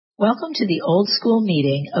Welcome to the old school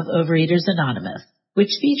meeting of Overeaters Anonymous,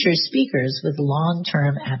 which features speakers with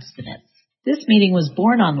long-term abstinence. This meeting was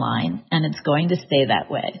born online, and it's going to stay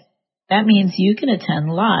that way. That means you can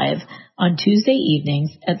attend live on Tuesday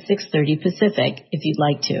evenings at 6:30 Pacific if you'd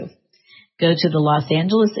like to. Go to the Los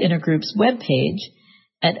Angeles Intergroup's webpage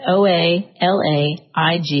at oalaig.org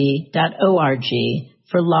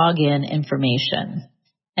for login information.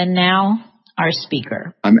 And now, our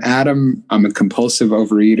speaker. I'm Adam. I'm a compulsive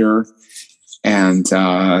overeater. And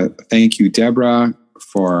thank you, Deborah,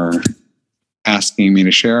 for asking me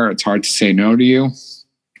to share. It's hard to say no to you. It's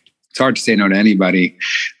hard to say no to anybody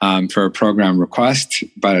for a program request,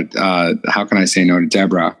 but how can I say no to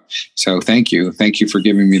Deborah? So thank you. Thank you for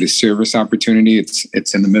giving me the service opportunity.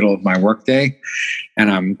 It's in the middle of my workday,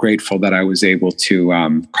 and I'm grateful that I was able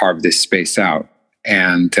to carve this space out.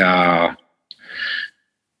 And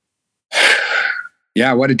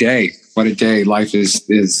yeah, what a day. What a day. Life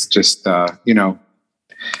is just, like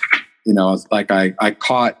I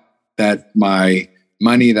caught that my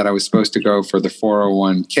money that I was supposed to go for the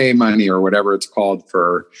 401k money or whatever it's called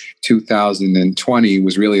for 2020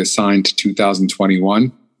 was really assigned to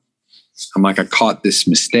 2021. I'm like, I caught this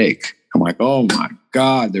mistake. I'm like, oh my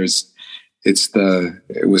God, it was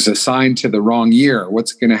assigned to the wrong year.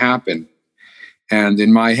 What's going to happen? And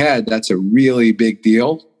in my head, that's a really big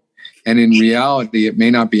deal. And in reality, it may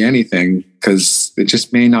not be anything because it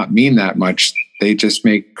just may not mean that much. They just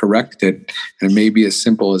may correct it. And it may be as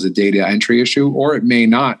simple as a data entry issue, or it may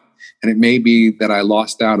not. And it may be that I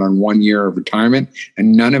lost out on 1 year of retirement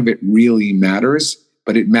and none of it really matters,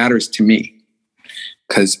 but it matters to me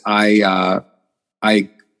because I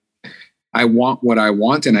want what I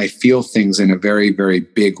want and I feel things in a very, very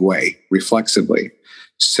big way, reflexively.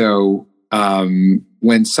 So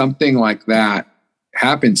when something like that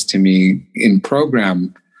happens to me in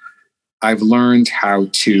program, I've learned how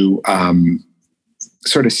to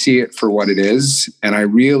sort of see it for what it is. And I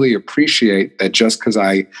really appreciate that just because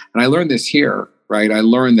I learned this here, right? I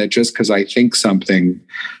learned that just because I think something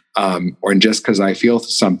or just because I feel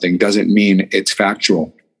something doesn't mean it's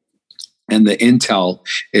factual. And the intel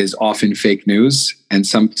is often fake news and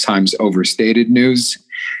sometimes overstated news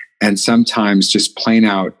and sometimes just plain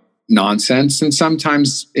out nonsense. And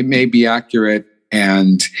sometimes it may be accurate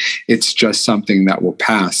and it's just something that will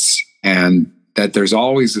pass, and that there's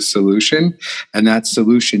always a solution. And that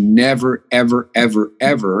solution never, ever, ever,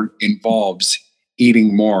 ever involves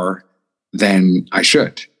eating more than I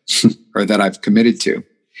should or that I've committed to.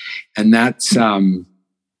 And that's,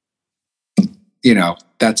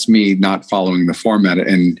 that's me not following the format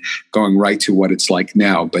and going right to what it's like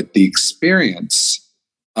now. But the experience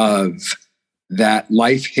of that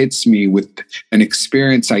life hits me with an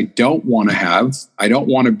experience I don't want to have. I don't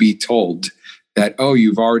want to be told that, oh,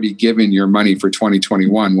 you've already given your money for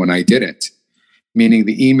 2021 when I didn't. Meaning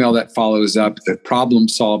the email that follows up, the problem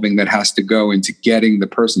solving that has to go into getting the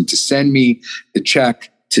person to send me the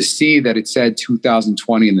check, to see that it said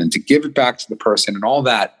 2020 and then to give it back to the person and all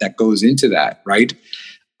that goes into that, right?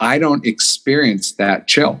 I don't experience that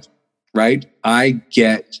chill, right? I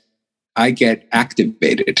get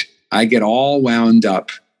activated. I get all wound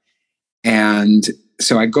up. And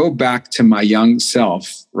so I go back to my young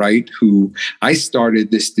self, right? Who I started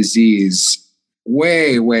this disease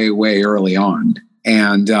way, way, way early on.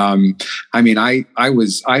 And I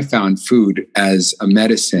found food as a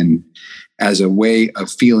medicine, as a way of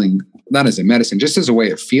feeling, not as a medicine, just as a way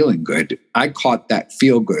of feeling good. I caught that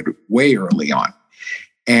feel good way early on.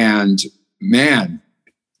 And man,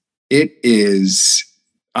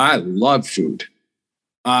 I love food.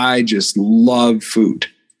 I just love food.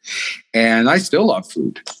 And I still love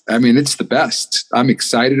food. I mean, it's the best. I'm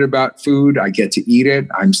excited about food. I get to eat it.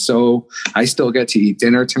 I still get to eat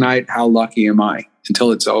dinner tonight. How lucky am I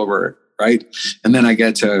until it's over, right? And then I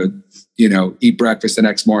get to, eat breakfast the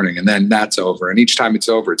next morning and then that's over. And each time it's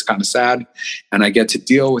over, it's kind of sad. And I get to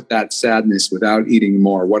deal with that sadness without eating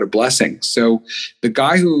more. What a blessing. So the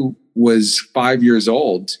guy who was 5 years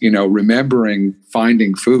old, remembering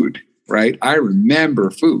finding food, right? I remember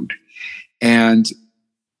food. And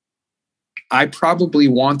I probably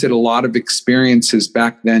wanted a lot of experiences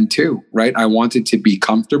back then too, right? I wanted to be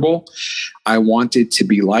comfortable. I wanted to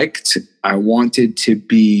be liked. I wanted to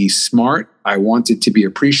be smart. I wanted to be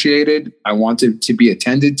appreciated. I wanted to be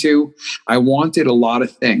attended to. I wanted a lot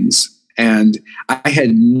of things. And I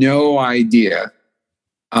had no idea.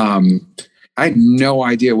 I had no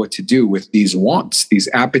idea what to do with these wants, these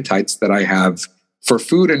appetites that I have for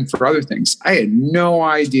food and for other things. I had no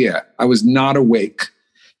idea. I was not awake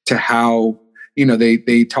to how,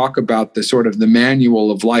 they talk about the sort of the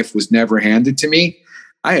manual of life was never handed to me.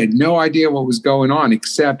 I had no idea what was going on,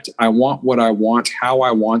 except I want what I want, how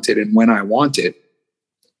I want it, and when I want it.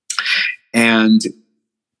 And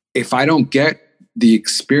if I don't get the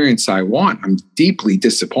experience I want, I'm deeply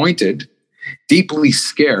disappointed, deeply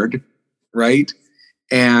scared, right?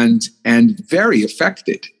 And very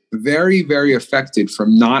affected, very, very affected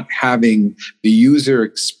from not having the user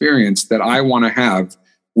experience that I want to have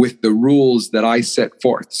with the rules that I set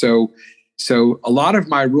forth. So a lot of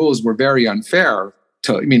my rules were very unfair,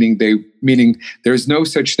 meaning there's no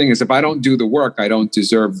such thing as, if I don't do the work, I don't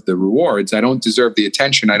deserve the rewards. I don't deserve the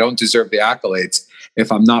attention. I don't deserve the accolades.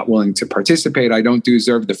 If I'm not willing to participate, I don't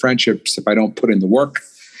deserve the friendships if I don't put in the work,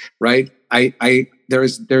 right?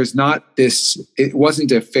 There's not this, it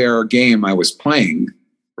wasn't a fair game I was playing,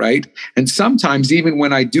 right? And sometimes even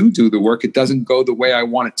when I do the work, it doesn't go the way I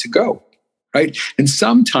want it to go, right? And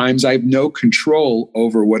sometimes I have no control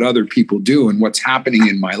over what other people do and what's happening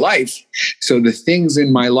in my life. So the things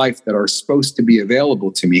in my life that are supposed to be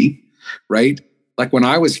available to me, right? Like when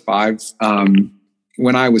I was five,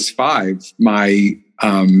 my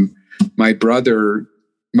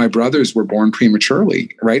brothers were born prematurely,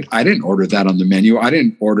 right? I didn't order that on the menu. I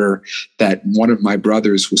didn't order that one of my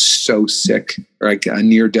brothers was so sick, like a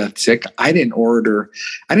near-death sick. I didn't order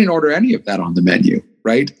any of that on the menu,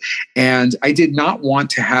 right? And I did not want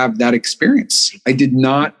to have that experience.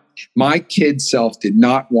 My kid self did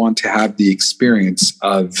not want to have the experience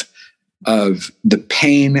of the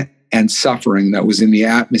pain and suffering that was in the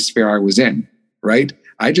atmosphere I was in, right?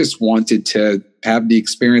 I just wanted to have the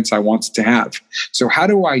experience I wanted to have. So how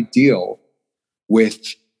do I deal with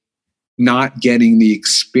not getting the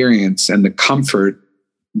experience and the comfort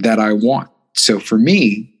that I want? So for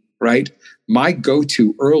me, right, my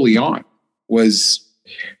go-to early on was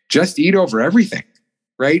just eat over everything,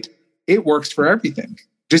 right? It works for everything.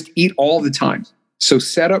 Just eat all the time. So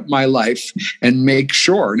set up my life and make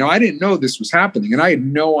sure. Now, I didn't know this was happening, and I had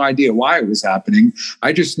no idea why it was happening.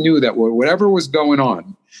 I just knew that whatever was going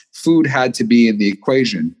on, food had to be in the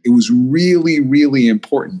equation. It was really, really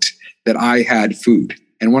important that I had food.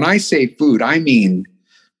 And when I say food, I mean,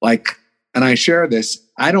 like, and I share this,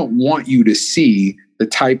 I don't want you to see the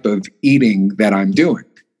type of eating that I'm doing.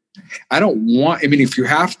 If you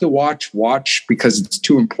have to watch, because it's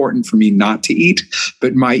too important for me not to eat,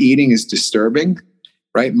 but my eating is disturbing,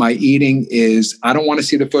 right? My eating is, I don't want to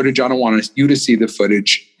see the footage. I don't want you to see the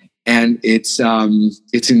footage. And it's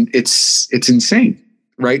insane,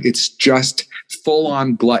 right? It's just full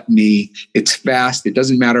on gluttony. It's fast. It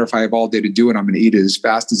doesn't matter if I have all day to do it. I'm going to eat it as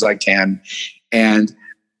fast as I can. And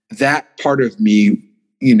that part of me,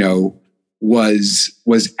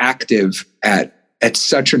 was active at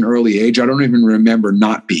such an early age. I don't even remember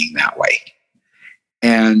not being that way.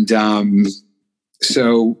 And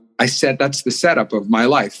so I said, that's the setup of my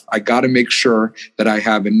life. I got to make sure that I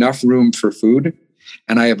have enough room for food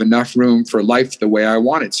and I have enough room for life the way I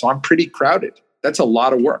want it. So I'm pretty crowded. That's a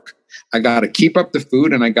lot of work. I got to keep up the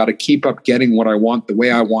food and I got to keep up getting what I want the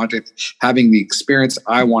way I want it, having the experience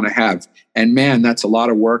I want to have. And man, that's a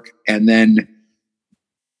lot of work. And then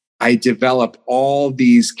I develop all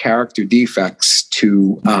these character defects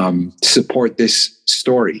to support this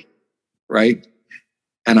story, right?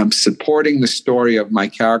 And I'm supporting the story of my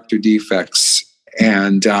character defects,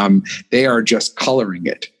 and they are just coloring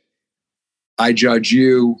it. I judge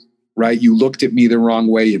you, right? You looked at me the wrong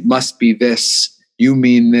way. It must be this. You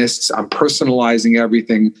mean this. I'm personalizing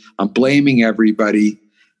everything. I'm blaming everybody.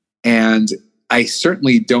 And I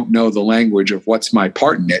certainly don't know the language of what's my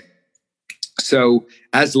part in it. So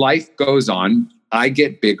as life goes on, I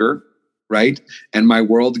get bigger, right? And my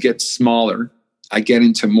world gets smaller. I get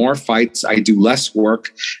into more fights. I do less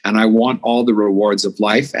work, and I want all the rewards of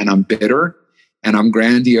life. And I'm bitter and I'm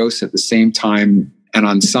grandiose at the same time. And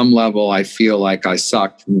on some level, I feel like I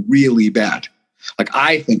suck really bad. Like,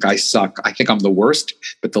 I think I suck. I think I'm the worst.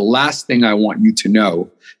 But the last thing I want you to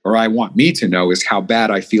know, or I want me to know, is how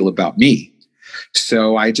bad I feel about me.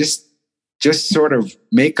 So I just sort of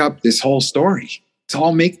make up this whole story. It's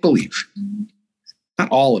all make-believe. Not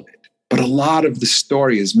all of it, but a lot of the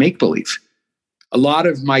story is make-believe. A lot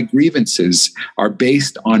of my grievances are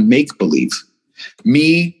based on make-believe.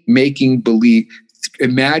 Me making believe,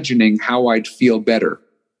 imagining how I'd feel better,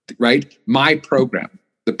 right? My program.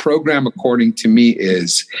 The program, according to me,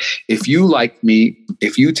 is if you like me,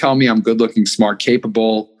 if you tell me I'm good-looking, smart,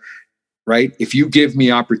 capable, right? If you give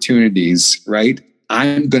me opportunities, right?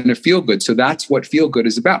 I'm going to feel good. So that's what feel good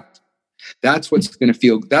is about. That's what's going to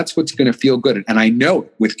feel good. And I know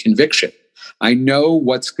it with conviction. I know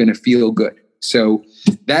what's going to feel good. So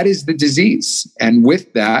that is the disease. And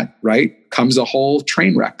with that, right, comes a whole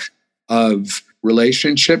train wreck of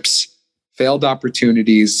relationships, failed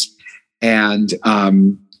opportunities, and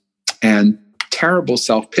terrible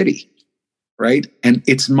self-pity. Right. And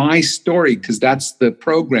it's my story because that's the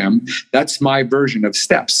program. That's my version of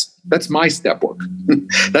steps. That's my step work.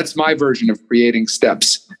 That's my version of creating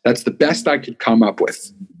steps. That's the best I could come up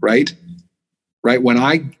with. Right. Right. When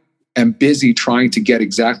I am busy trying to get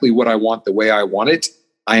exactly what I want the way I want it,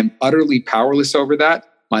 I am utterly powerless over that.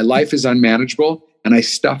 My life is unmanageable and I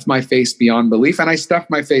stuff my face beyond belief, and I stuff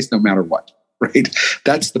my face no matter what. Right.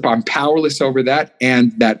 I'm powerless over that.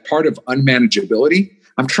 And that part of unmanageability,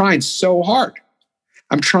 I'm trying so hard.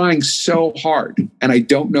 And I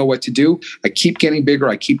don't know what to do. I keep getting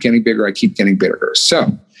bigger.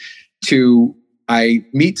 So I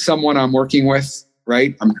meet someone I'm working with,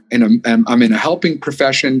 right? I'm in a helping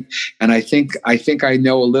profession. And I think I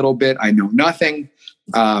know a little bit. I know nothing.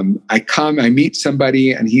 I meet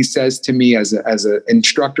somebody, and he says to me, as an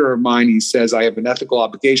instructor of mine, he says, I have an ethical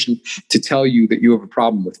obligation to tell you that you have a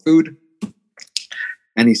problem with food.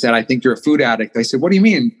 And he said, I think you're a food addict. I said, what do you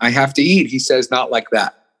mean? I have to eat. He says, not like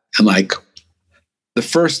that. And like the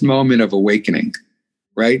first moment of awakening,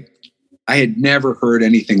 right? I had never heard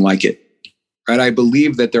anything like it, right? I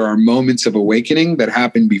believe that there are moments of awakening that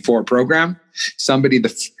happen before a program.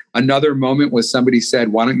 Another moment was somebody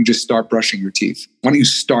said, why don't you just start brushing your teeth? Why don't you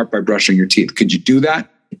start by brushing your teeth? Could you do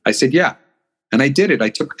that? I said, yeah. And I did it.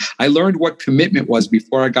 I learned what commitment was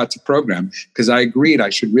before I got to program, because I agreed I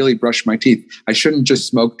should really brush my teeth. I shouldn't just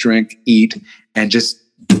smoke, drink, eat, and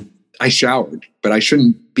I showered, but I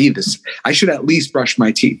shouldn't be this. I should at least brush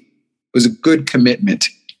my teeth. It was a good commitment.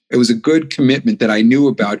 It was a good commitment that I knew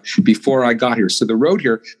about before I got here. So the road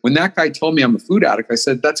here, when that guy told me I'm a food addict, I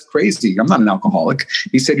said, that's crazy. I'm not an alcoholic.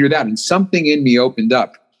 He said, you're that. And something in me opened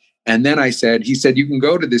up. And then he said, you can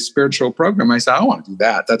go to this spiritual program. I said, I don't want to do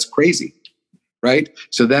that. That's crazy. Right.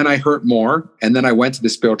 So then I hurt more. And then I went to the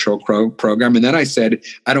spiritual program. And then I said,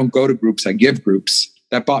 I don't go to groups. I give groups.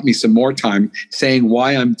 That bought me some more time saying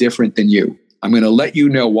why I'm different than you. I'm going to let you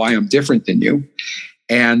know why I'm different than you.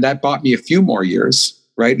 And that bought me a few more years,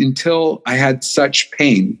 right? Until I had such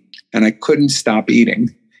pain and I couldn't stop eating,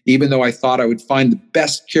 even though I thought I would find the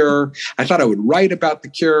best cure. I thought I would write about the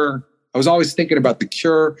cure. I was always thinking about the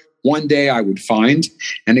cure one day I would find.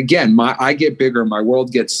 And again, I get bigger, my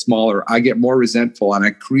world gets smaller, I get more resentful, and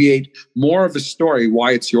I create more of a story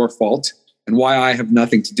why it's your fault and why I have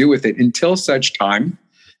nothing to do with it, until such time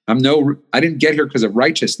I didn't get here because of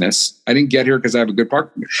righteousness. I didn't get here because I had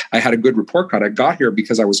a good report card. I got here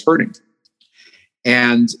because I was hurting.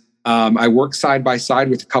 And I worked side by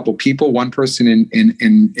side with a couple people, one person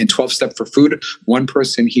in 12 Step for Food, one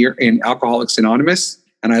person here in Alcoholics Anonymous.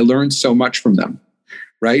 And I learned so much from them,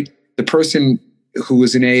 right? The person who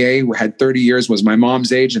was in AA, who had 30 years, was my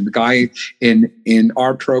mom's age. And the guy in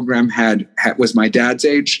our program was my dad's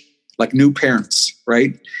age, like new parents,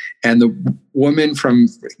 right? And the woman from,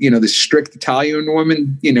 the strict Italian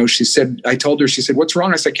woman, I told her, she said, what's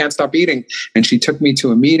wrong? I said, I can't stop eating. And she took me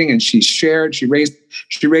to a meeting and she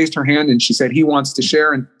raised her hand and she said, he wants to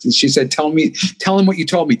share. And she said, tell him what you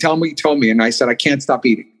told me. And I said, I can't stop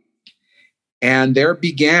eating. And there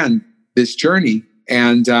began this journey.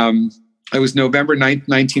 And it was November 9th,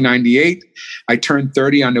 1998. I turned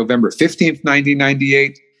 30 on November 15th,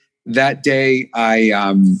 1998. That day,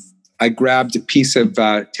 I grabbed a piece of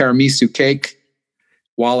tiramisu cake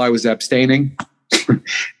while I was abstaining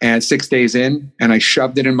and 6 days in, and I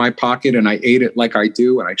shoved it in my pocket and I ate it like I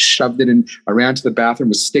do. And I shoved it in, I ran to the bathroom,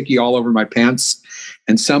 it was sticky all over my pants.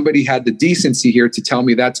 And somebody had the decency here to tell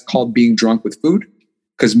me that's called being drunk with food.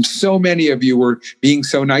 Because so many of you were being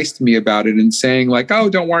so nice to me about it and saying like, oh,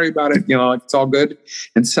 don't worry about it. It's all good.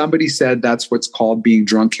 And somebody said, that's what's called being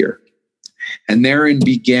drunk here. And therein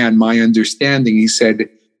began my understanding. He said,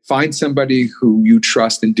 find somebody who you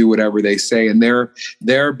trust and do whatever they say. And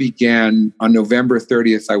there began on November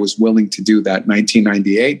 30th, I was willing to do that,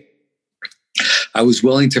 1998. I was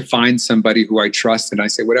willing to find somebody who I trust. And I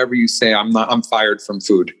say, whatever you say, I'm fired from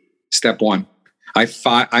food. Step one. I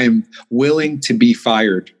am willing to be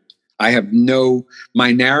fired.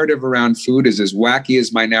 My narrative around food is as wacky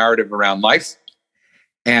as my narrative around life.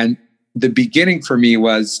 And the beginning for me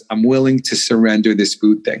was, I'm willing to surrender this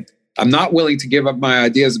food thing. I'm not willing to give up my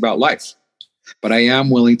ideas about life, but I am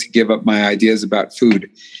willing to give up my ideas about food.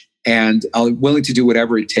 And I'm willing to do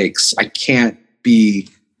whatever it takes. I can't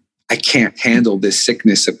handle this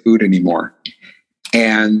sickness of food anymore.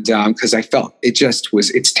 And because I felt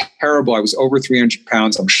it's terrible. I was over 300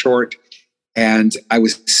 pounds. I'm short and I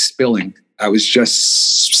was spilling. I was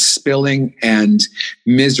just spilling and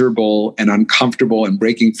miserable and uncomfortable and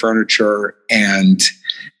breaking furniture, and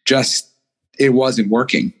just, it wasn't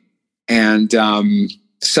working. And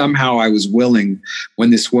somehow I was willing when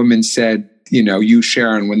this woman said, you,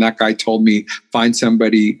 Sharon, when that guy told me, find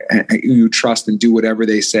somebody you trust and do whatever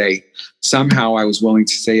they say, somehow I was willing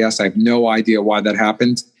to say yes. I have no idea why that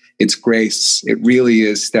happened. It's grace. It really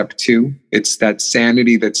is step 2. It's that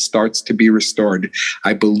sanity that starts to be restored.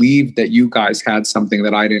 I believe that you guys had something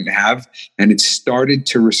that I didn't have, and it started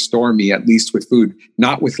to restore me, at least with food,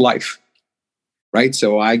 not with life. Right?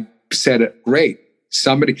 So I said, great.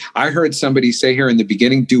 I heard somebody say here in the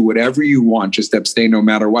beginning, do whatever you want, just abstain no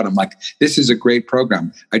matter what. I'm like, this is a great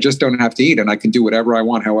program. I just don't have to eat, and I can do whatever I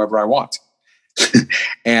want, however I want.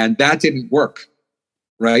 And that didn't work,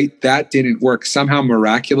 right? That didn't work. Somehow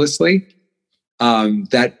miraculously,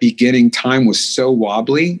 that beginning time was so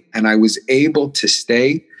wobbly, and I was able to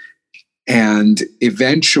stay and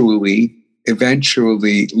eventually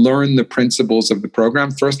learn the principles of the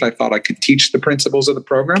program. First, I thought I could teach the principles of the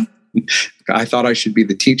program. I thought I should be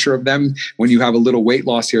the teacher of them. When you have a little weight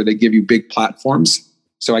loss here, they give you big platforms.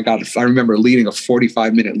 So I remember leading a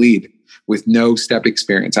 45-minute lead with no step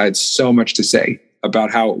experience. I had so much to say about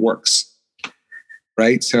how it works,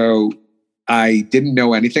 right? So I didn't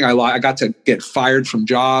know anything. I got to get fired from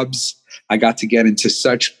jobs. I got to get into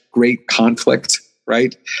such great conflict,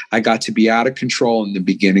 right? I got to be out of control in the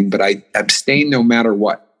beginning, but I abstained no matter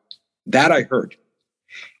what. That I heard.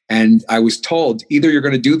 And I was told, either you're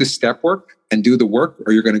going to do the step work and do the work,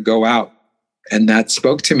 or you're going to go out. And that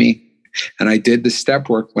spoke to me. And I did the step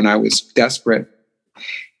work when I was desperate.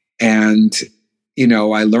 And,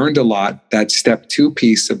 I learned a lot, that step 2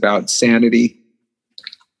 piece about sanity.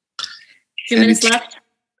 2 minutes left.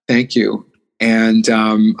 Thank you. And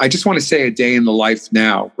I just want to say a day in the life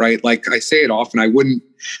now, right? Like I say it often, I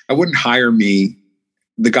wouldn't hire me,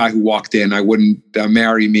 the guy who walked in. I wouldn't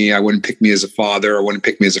marry me. I wouldn't pick me as a father. I wouldn't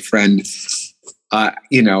pick me as a friend.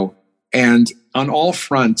 And on all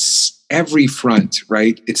fronts, every front,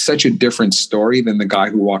 right? It's such a different story than the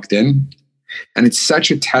guy who walked in. And it's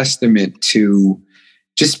such a testament to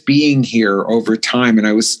just being here over time. And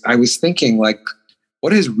I was thinking, like,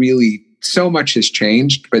 what has really, so much has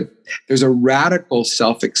changed, but there's a radical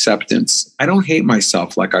self-acceptance. I don't hate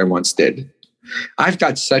myself like I once did. I've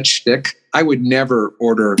got such shtick. I would never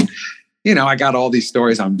order, I got all these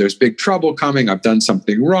stories on there's big trouble coming. I've done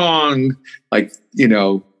something wrong. Like,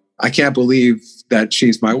 I can't believe that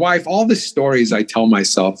she's my wife. All the stories I tell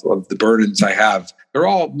myself of the burdens I have, I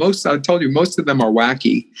told you, most of them are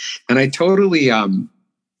wacky. And I totally, I'm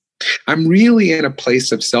really in a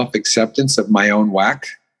place of self-acceptance of my own whack.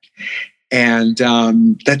 And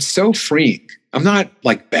that's so freeing. I'm not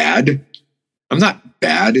like bad. I'm not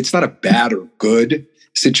bad. It's not a bad or good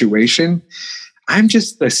situation. I'm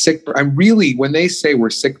just when they say we're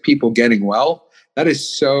sick people getting well, that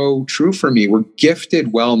is so true for me. We're gifted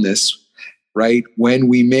wellness, right? When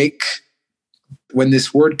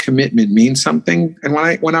this word commitment means something, and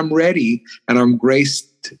when I'm ready and I'm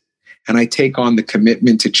graced and I take on the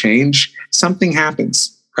commitment to change, something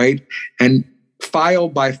happens, right? And file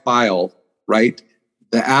by file, right?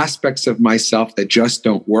 The aspects of myself that just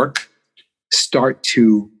don't work start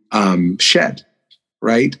to shed,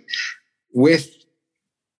 right? With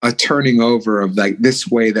a turning over of like, this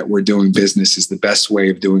way that we're doing business is the best way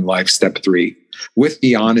of doing life, step 3, with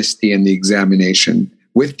the honesty and the examination,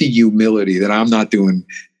 with the humility that I'm not doing,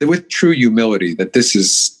 with true humility that this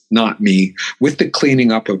is not me, with the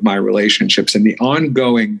cleaning up of my relationships and the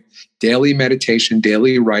ongoing daily meditation,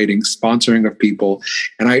 daily writing, sponsoring of people.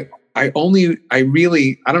 And I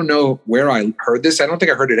don't know where I heard this. I don't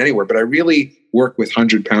think I heard it anywhere, but I really work with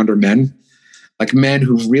 100-pounder men, like men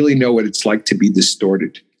who really know what it's like to be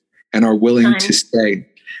distorted and are willing to stay,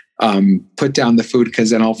 put down the food.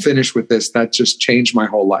 Because then I'll finish with this. That just changed my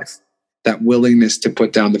whole life. That willingness to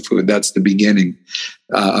put down the food. That's the beginning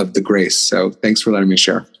of the grace. So thanks for letting me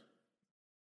share.